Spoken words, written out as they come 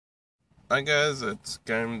Hi guys, it's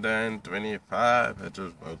Game Dan 25. I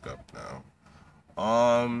just woke up now.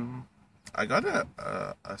 I got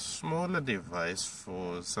a smaller device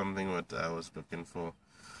for something what I was looking for.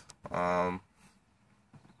 Um,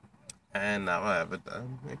 and now I have it.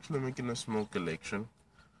 I'm actually making a small collection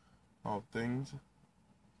of things,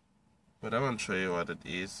 but I won't show you what it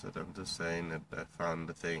is. But I'm just saying that I found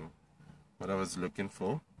the thing what I was looking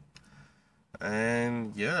for.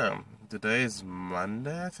 And yeah, today is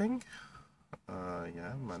Monday, I think.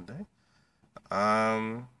 Yeah, Monday.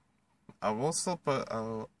 Um. I'm still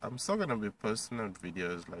gonna be posting out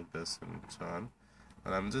videos like this and so on,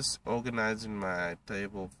 but I'm just organizing my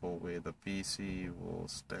table for where the PC will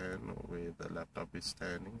stand or where the laptop is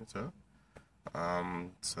standing, so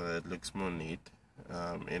it looks more neat.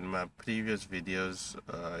 In my previous videos,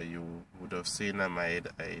 you would have seen I made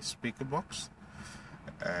a speaker box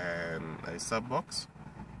and a sub box.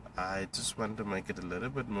 I just want to make it a little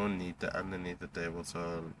bit more neater underneath the table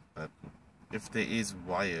so that if there is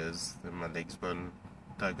wires, then my legs won't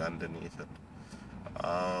tug underneath it.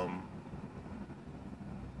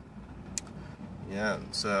 Yeah,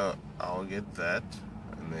 so I'll get that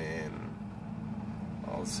and then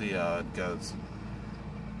I'll see how it goes.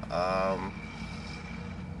 Um,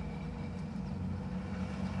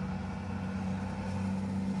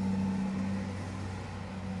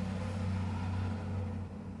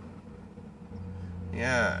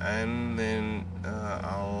 yeah, and then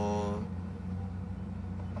I'll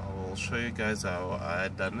show you guys how I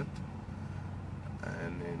done it,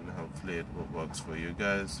 and then hopefully it works for you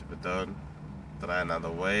guys. If it don't, try another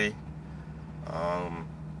way. Um,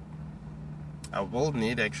 I will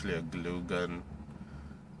need actually a glue gun.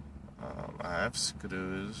 I have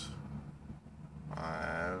screws.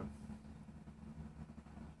 I'm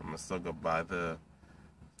still gonna buy the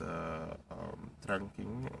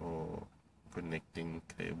trunking or connecting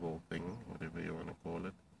cable thing, whatever you want to call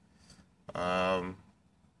it.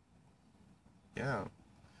 Yeah,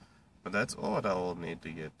 but that's all that I will need to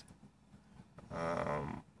get.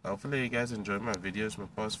 Hopefully you guys enjoy my videos, my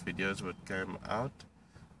past videos what came out.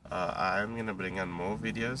 I'm gonna bring on more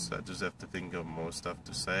videos. I just have to think of more stuff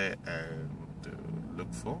to say and to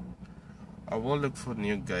look for. I will look for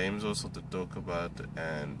new games also to talk about,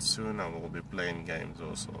 and soon I will be playing games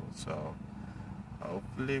also. So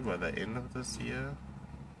hopefully by the end of this year,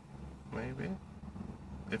 maybe,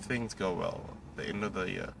 if things go well, the end of the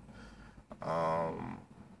year,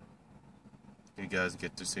 you guys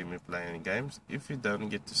get to see me playing games. If you don't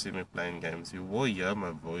get to see me playing games, you will hear my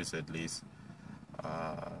voice at least.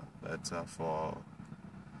 That's how far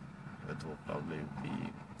it will probably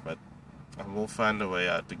be, but I will find a way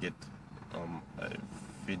out to get a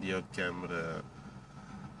video camera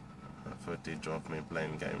footage of me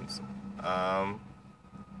playing games.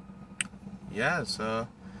 Yeah, so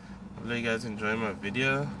hopefully you guys enjoy my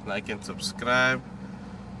video. Like and subscribe.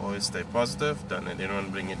 Always stay positive. Don't let anyone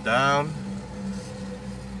bring you down.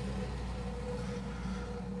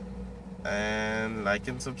 And like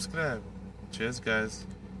and subscribe. Cheers, guys.